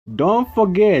Don't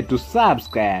forget to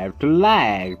subscribe, to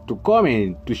like, to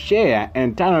comment, to share,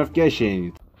 and turn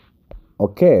notifications.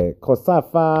 Okay,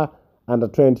 COSAFA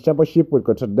Under-20 Championship will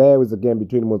go today with a game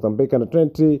between Mozambique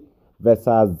Under-20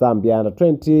 versus Zambia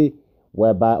Under-20,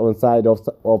 whereby on side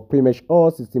of Premiership,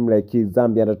 it seems like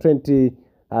Zambia Under-20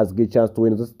 has a good chance to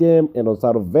win this game, and on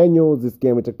side of venue, this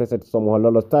game will take place at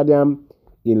Somohololo Stadium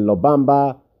in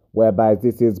Lobamba, whereby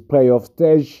this is playoff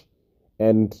stage,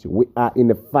 and we are in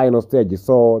the final stage.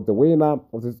 So the winner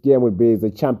of this game will be the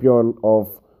champion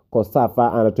of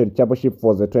COSAFA Under-20 Championship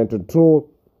for the 2022,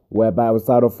 whereby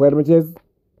outside of 4 matches,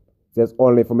 there's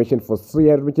only information for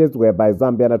 3 matches, whereby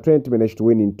Zambia Under-20 managed to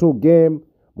win in 2 games,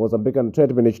 Mozambique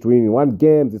Under-20 managed to win in 1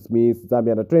 game. This means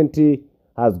Zambia Under-20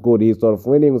 has good history of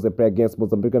winning with a play against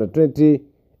Mozambique Under-20,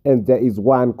 and there is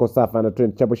 1 COSAFA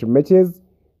Under-20 Championship matches,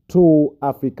 2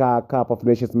 Africa Cup of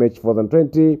Nations match for the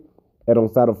Under-20,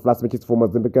 alongside of last matches for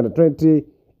Mozambique Under-20.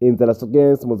 In the last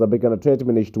games, Mozambique Under-20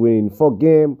 managed to win in 4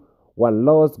 games, 1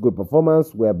 loss, good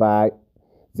performance, whereby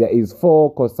there is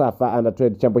 4 COSAFA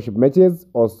Under-20 Championship matches.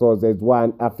 Also, there is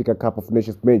 1 Africa Cup of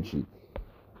Nations match.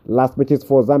 Last matches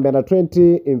for Zambia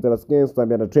Under-20. In the last games,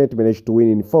 Zambia Under-20 managed to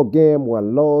win in 4 games,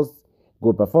 1 loss,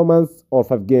 good performance. All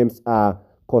 5 games are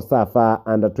COSAFA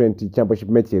Under-20 Championship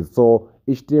matches. So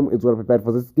each team is well prepared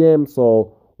for this game.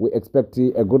 So we expect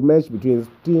a good match between this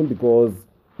team because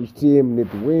each team needs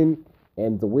to win,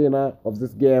 and the winner of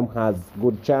this game has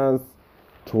good chance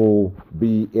to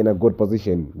be in a good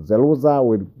position. The loser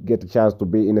will get a chance to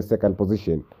be in a second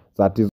position. That is